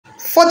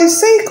For the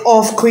sake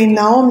of Queen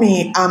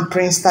Naomi and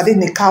Prince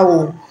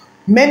Tadenikawo,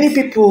 many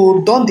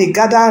people don dey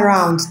gather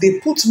round dey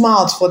put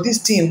mouth for dis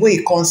thing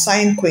wey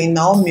concern Queen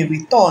Naomi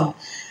return,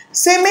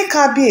 say make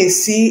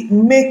Kabiyesi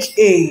make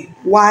hay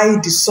while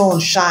the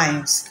sun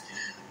shines.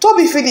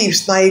 Tobi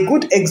Phillips na a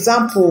good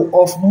example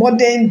of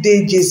modern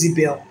day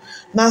Jezebel.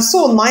 Na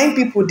so nine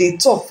people dey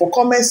talk for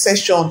comment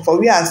section for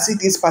where I see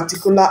dis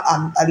particular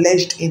and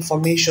alleged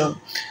information.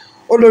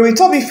 Olori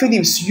Tobi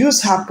Phillips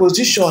use her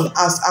position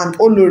as an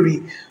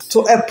Olori to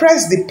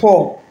oppress the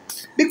poor,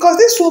 because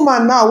this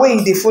woman now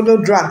wey dey follow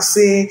drag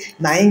say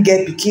na im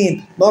get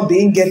pikin, not be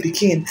im get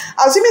pikin.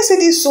 Assuming say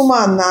this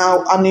woman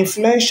na an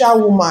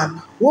influential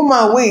woman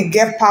wey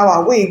get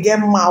power, wey get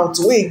mouth,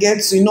 wey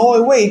get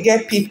wey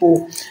get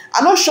people.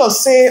 I no sure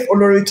say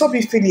Olori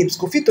Tobi Phillips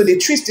go fit to dey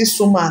treat this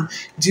woman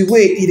the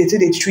way e dey take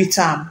dey treat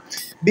am,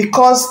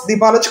 because the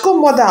biological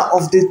mother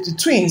of the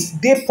twins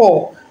dey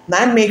poor.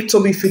 Na make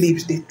Tobi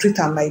Phillips dey treat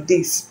am like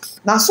this.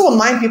 Na so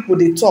nine people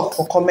dey talk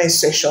for comment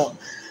section.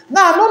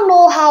 Now I don't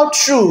know how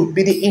true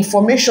be the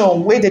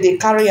information wey they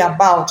carry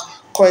about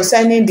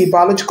concerning the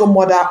biological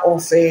mother of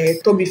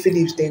Tobi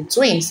Phillips dem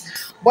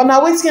twins, but na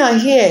wetin I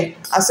hear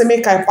I say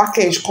make I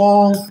package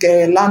come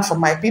land for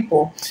my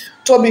people.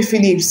 Tobi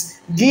Phillips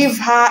give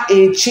her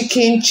a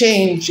chicken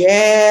change,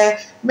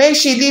 make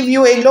she leave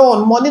you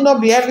alone. Money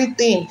not be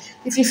everything.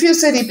 If you feel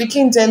say the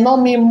pikin dem no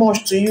mean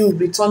much to you,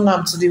 return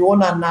am to the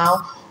owner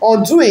now,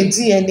 or do a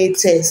DNA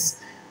test.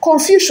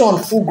 Confusion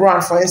full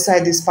ground for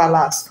inside this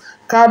palace.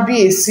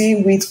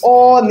 Kabiyesi with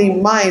all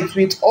im might,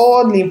 with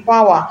all im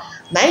power,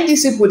 na im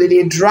dis people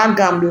dey drag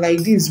am like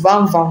this,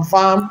 vam vam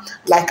vam,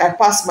 like I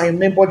pass my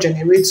neighbor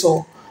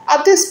generator.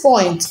 At this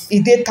point, e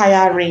dey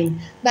tiring.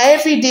 Na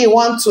everyday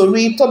one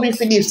tori, Tobi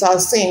Phillips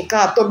as say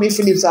nka, Tobi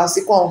Phillips as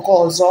ikwa nka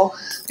ozo.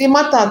 The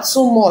matter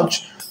too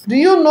much. Do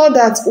you know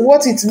that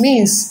what it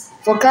means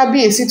for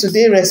Kabiyesi to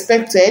dey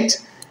respected?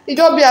 E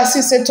just be as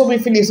if say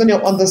Tobi Phillips no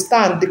dey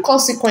understand the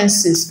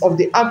consequences of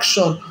the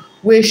action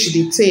wey she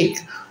dey take.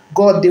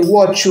 God dey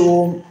watch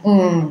o.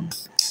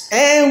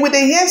 And we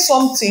dey hear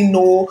something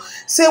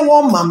say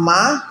one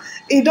mama,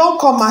 e don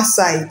come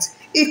outside,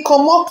 e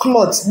comot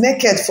cloth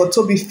naked for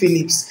Tobi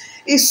Phillips.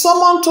 E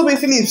summon Tobi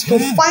Phillips to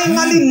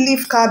finally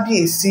leave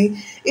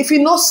Kabiyesi. If e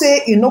know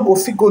say e no go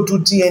fit go do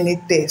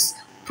DNA test,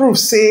 prove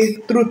say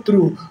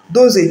true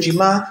those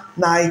ejima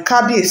na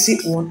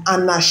Kabiyesi own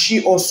and na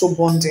she also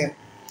born them.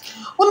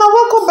 Una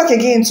welcome back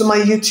again to my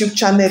YouTube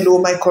channel,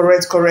 my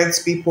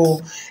correct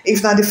people.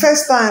 If na the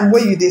first time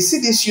wey you dey see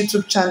this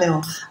YouTube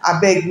channel,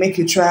 abeg make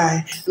you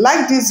try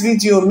like this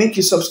video, make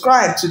you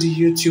subscribe to the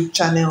YouTube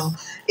channel.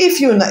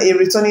 If you na a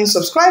returning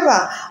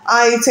subscriber,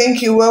 I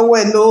thank you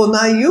well.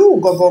 Na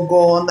you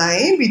go na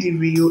im be the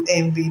real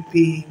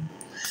MVP.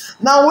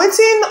 Now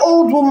wetin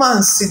old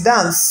woman sit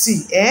down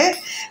see,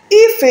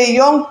 if a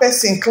young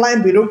person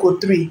climb Iroko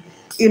tree,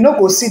 e no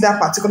go see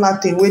that particular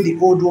thing wey the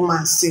old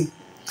woman see.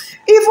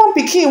 Even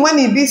pikin when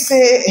e be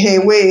say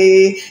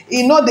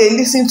e no dey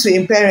lis ten to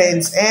im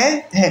parents,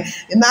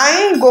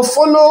 na im go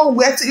follow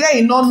where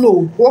e no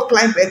know, go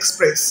climb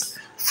express,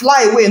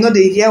 fly wey e no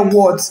dey hear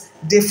words,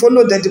 dey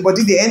follow the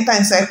body dey enter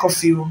inside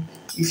coffee.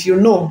 If you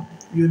know,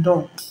 you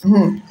know.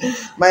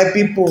 My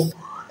people,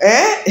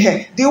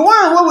 the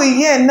one wey we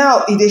hear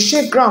now, e dey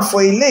shake ground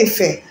for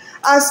Ile-Ife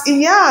as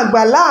Iya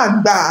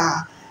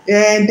Agbalagba,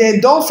 they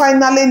don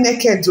finally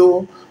naked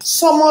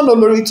summon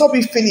Olori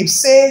Tobi Phillips,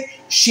 say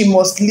she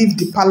must leave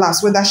the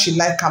palace whether she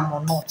like am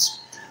or not.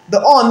 The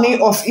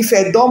Ooni of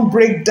Ife don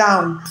break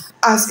down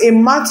as a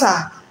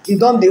matter. E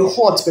don dey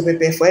hot for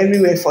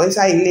everywhere for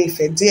inside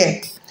Ile-Ife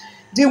there.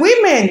 The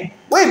women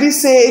wey be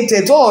say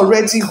they don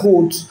already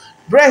hold,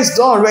 breast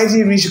don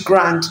already reach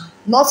ground,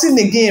 nothing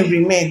again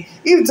remain.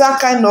 If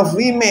that kind of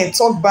women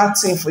talk bad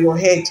thing for your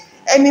head,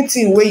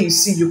 anything wey you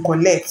see you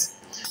collect.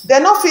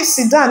 Dem no fit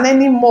sit down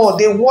anymore,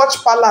 dey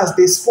watch palace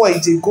dey spoil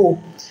dey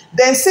go.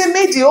 Dem say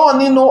make the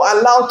Ooni no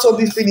allow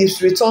Tobi Phillips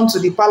return to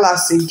the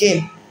palace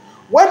again.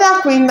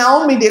 Whether Queen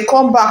Naomi dey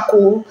come back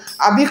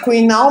abi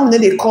Queen Naomi no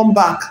dey come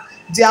back,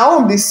 their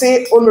own be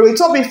say Olori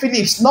Tobi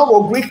Phillips no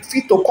go gree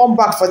fit to come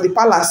back for the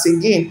palace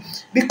again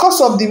because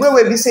of the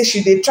way be say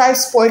she dey try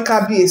spoil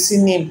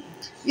Kabiyesi name.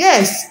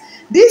 Yes,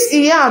 these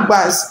Iya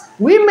Agbas,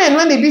 women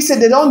when they be say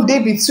they don dey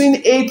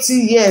between 80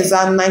 years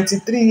and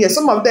 93 years,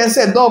 some of them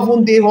say don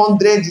even dey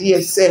 100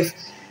 years sef.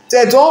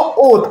 They don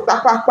old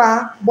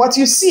kpakpakpa. But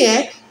you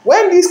see,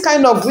 when this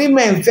kind of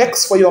women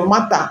vex for your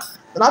matter,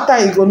 that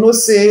time you go know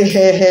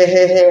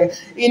say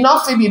e no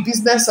fit be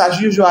business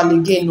as usual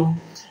again.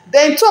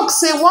 Dem talk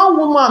say one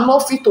woman no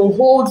fit to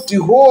hold the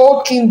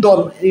whole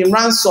kingdom in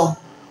ransom.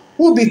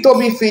 Who be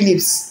Tobi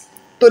Phillips?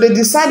 To dey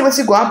decide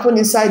wetin go happen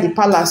inside the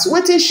palace,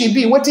 wetin she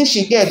be, wetin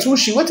she get, who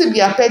she, wetin be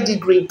her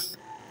pedigree.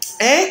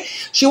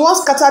 She wan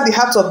scatter the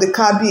heart of the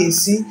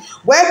Kabiyesi,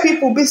 where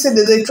people be say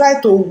that they try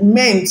to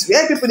mend,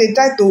 where people they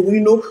try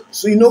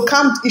to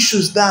calm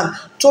issues down.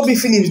 Tobi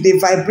Phillips they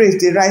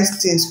vibrate, they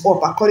rise things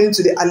up according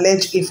to the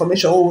alleged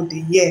information over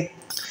the year.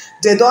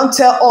 They don't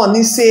tell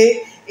Ooni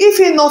say if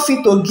he no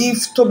fit to give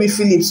Tobi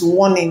Phillips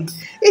warning,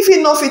 if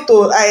he no fit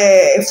to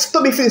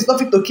Tobi Phillips no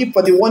fit to keep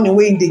for the warning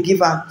wey they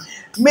give am,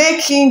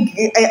 make him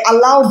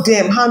allow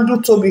them handle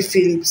Tobi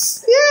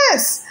Phillips.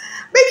 Yes,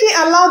 make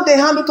him allow them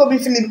handle Tobi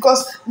Phillips,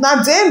 because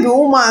na dem be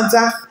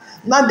umada,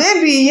 na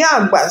dem be Iya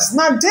Agbas,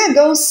 na dem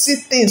don see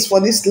things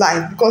for this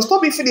life, because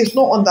Tobi Phillips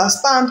no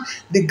understand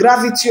the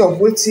gravity of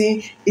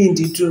wetin im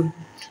dey do.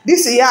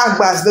 This Iya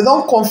Agbas, they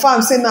don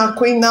confirm say na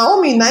Queen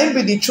Naomi na im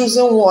be the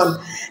chosen one.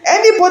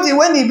 Anybody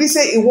when e be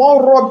say e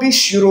wan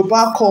rubbish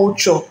Yoruba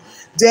culture,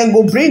 dem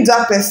go bring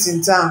that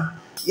person down.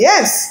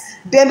 Yes,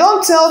 dem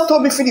don tell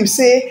Tobi Phillips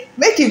say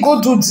make e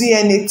go do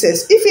DNA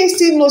test. If im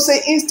still know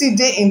say im still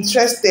dey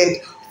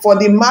interested for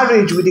the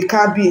marriage with the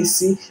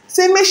Kabiyesi,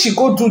 say make she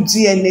go do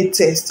DNA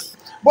test.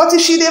 But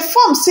if she dey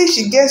form say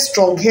she get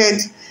strong head,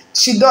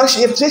 she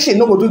say she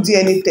no go do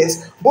DNA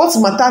test, both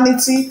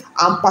maternity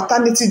and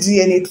paternity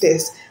DNA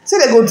test, say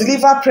they go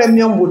deliver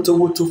premium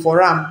woto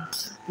for am.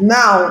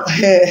 Now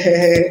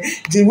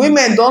the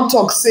women don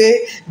talk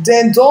say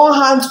dem don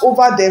hand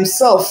over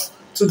themselves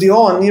to the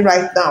Ooni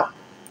right now.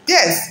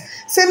 Yes,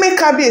 say make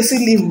Kabiyesi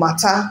leave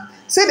matter,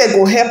 say they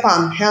go help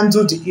am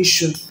handle the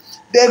issue.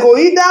 They go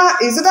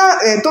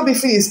either Tobi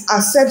Phillips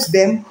accept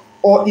them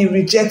or he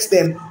rejects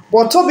them.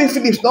 But Tobi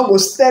Phillips no go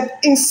step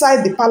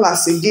inside the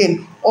palace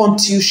again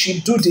until she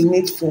do the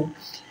needful.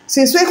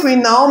 Since when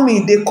Queen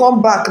Naomi they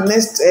come back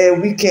next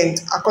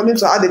weekend, according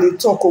to how they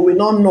talk, we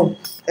don't know,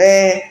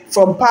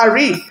 from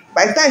Paris.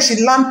 By the time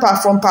she land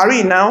from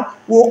Paris now,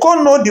 we will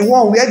come know the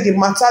one where the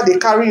matter they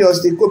carry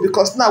us they go,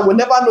 because now we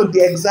never know the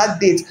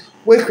exact date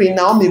where Queen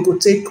Naomi go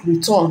take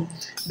return.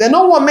 They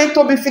no want make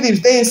Tobi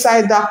Phillips dey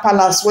inside that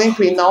palace when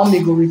Queen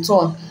Naomi go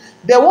return.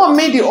 They want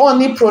make the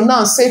Ooni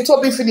pronounce say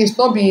Tobi Phillips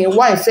not be im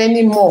wife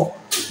anymore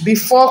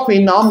before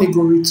Queen Naomi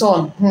go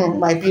return.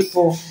 My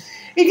people.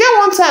 E get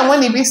one time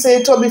when e be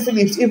say Tobi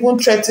Phillips even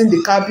threaten the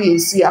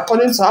Kabiyesi,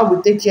 according to how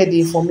we take hear the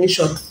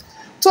information.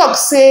 Talk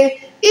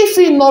say if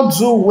he not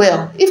do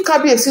well, if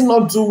Kabiyesi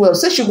not do well,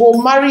 say she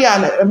go marry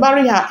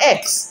her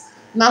ex.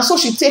 Now so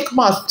she take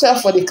mouth tell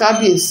for the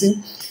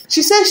Kabiyesi.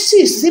 She say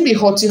she be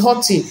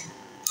hotty,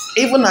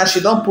 even as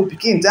she don put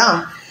pikin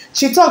down.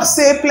 She talk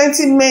say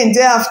plenty men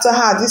dey after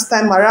her this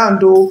time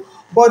around though,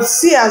 but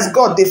see as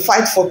God dey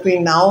fight for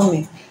Queen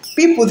Naomi.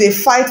 People dey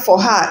fight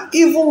for her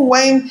even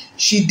when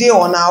she dey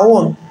on her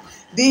own.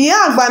 The Iya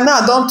Agba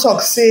now don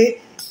talk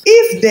say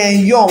if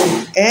dem young,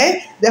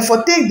 dem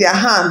for take their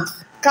hand,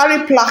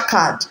 carry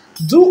placard,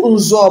 do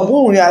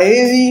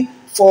nzobunriaeri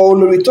for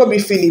Olori Tobi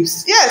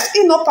Phillips. Yes,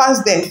 e no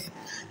pass dem.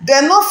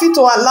 Dem no fit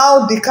to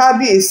allow the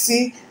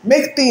Kabiyesi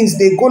make things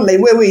dey go like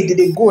way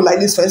they go like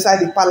this for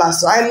inside the palace.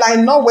 So I lie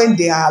not when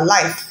they are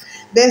alive.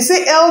 Dem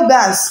say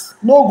elders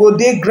no go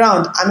dey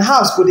ground and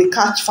house go dey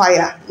catch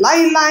fire.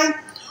 Lie.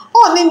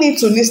 Ooni need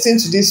to listen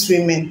to these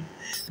women.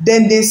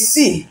 Then they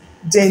see,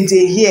 then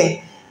they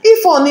hear.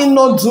 If Ooni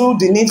no do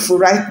the needful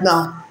right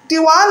now, the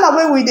wahala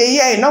wey we dey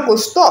hear e no go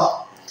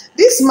stop.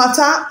 This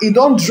matter e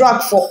don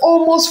drag for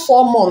almost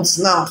 4 months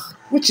now,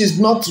 which is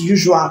not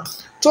usual.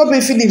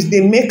 Tobi Phillips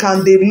dey make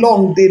am dey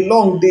long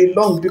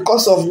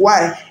because of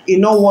why e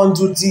no wan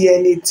do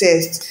DNA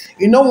test.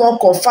 E no wan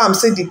confirm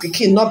say the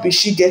pikin no be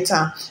she get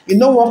am. E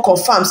no wan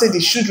confirm say the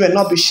children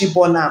no be she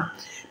born am.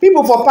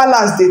 People for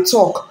palace dey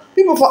talk.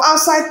 People for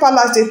outside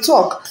palace dey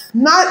talk.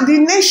 Now the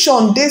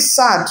nation dey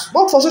sad,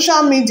 both for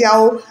social media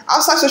o,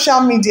 outside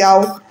social media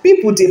o,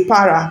 people dey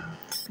para.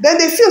 Then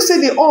they feel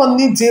say the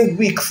Ooni dey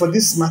weak for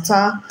this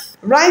matter.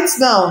 Right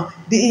now,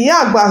 the Iya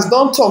Agbas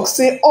don talk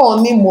say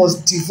Ooni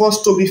must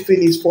divorce Tobi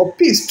Phillips for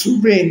peace to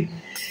reign.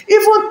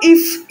 Even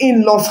if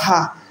im love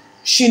her,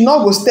 she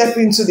no go step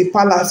into the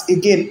palace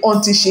again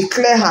until she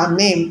clear her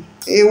name.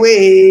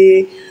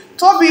 Away,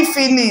 Tobi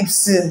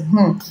Phillips. Dem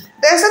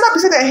say no be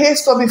say dem hate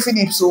Tobi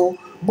Phillips o,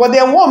 but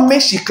dem want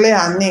make she clear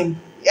her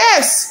name.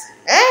 Yes,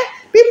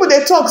 people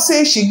dey talk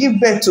say she give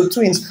birth to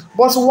twins,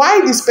 but why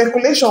the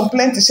speculation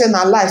plenty say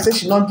na lie say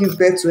she no give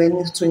birth to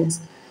any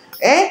twins?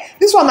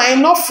 This one na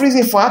enough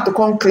reason for her to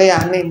come clear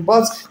her name.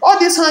 But all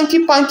this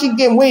hanky panky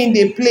game wey im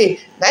dey play,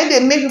 na im dey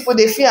make people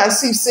dey feel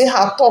as if say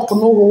her talk no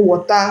hold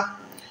water.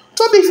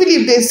 Tobi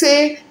Phillips dey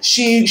say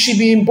she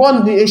be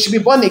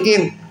born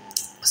again.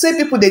 Say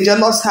people dey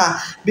jealous her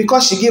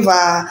because she give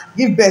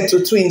birth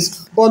to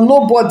twins, but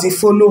nobody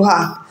follow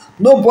her.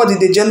 Nobody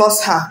dey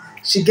jealous her.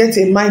 She get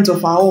a mind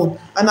of her own,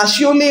 and na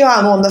she only her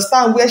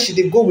understand where she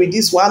dey go with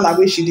this wahala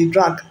wey she dey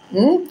drag.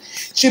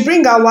 She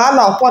bring her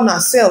wahala upon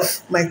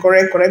herself, my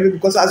correct people,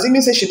 because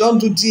assuming say she don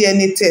do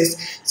DNA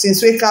test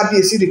since wey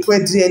Kabiyesi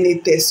request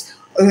DNA test.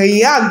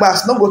 Iya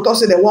Agbas no go talk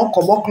say dem wan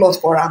comot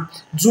cloth for am,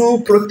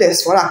 do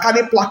protest for her,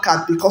 carry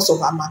placard because of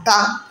her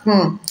matter.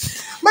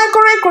 My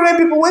correct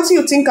people, wetin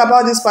you think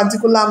about this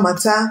particular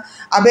matter?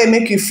 Abeg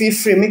make you feel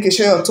free, make you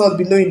share your thoughts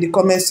below in the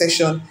comment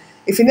section.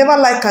 If you never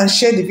like and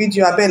share the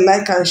video, abeg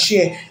like and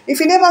share. If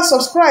you never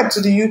subscribe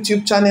to the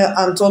YouTube channel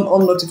and turn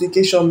on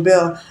notification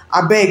bell,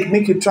 abeg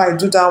make you try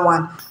do that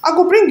one. I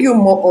go bring you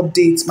more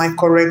updates, my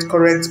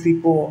correct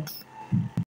people.